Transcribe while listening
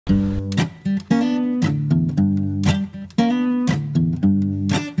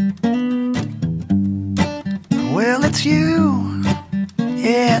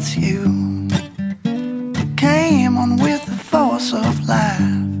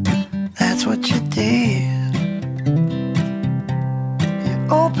what you did. You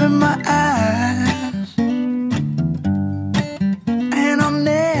opened my eyes, and I'll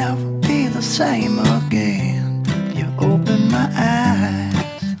never be the same again. You opened my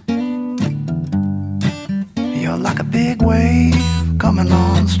eyes. You're like a big wave coming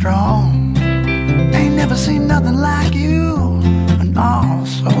on strong. Ain't never seen nothing like you in all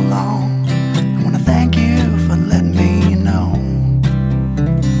so long. I wanna thank you for letting me know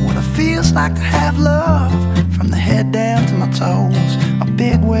what it feels like to have love from the head down to my toes. A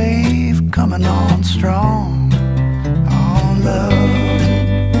big wave coming on strong. Oh, love,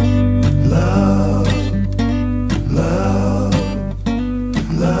 love, love,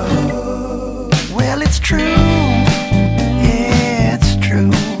 love.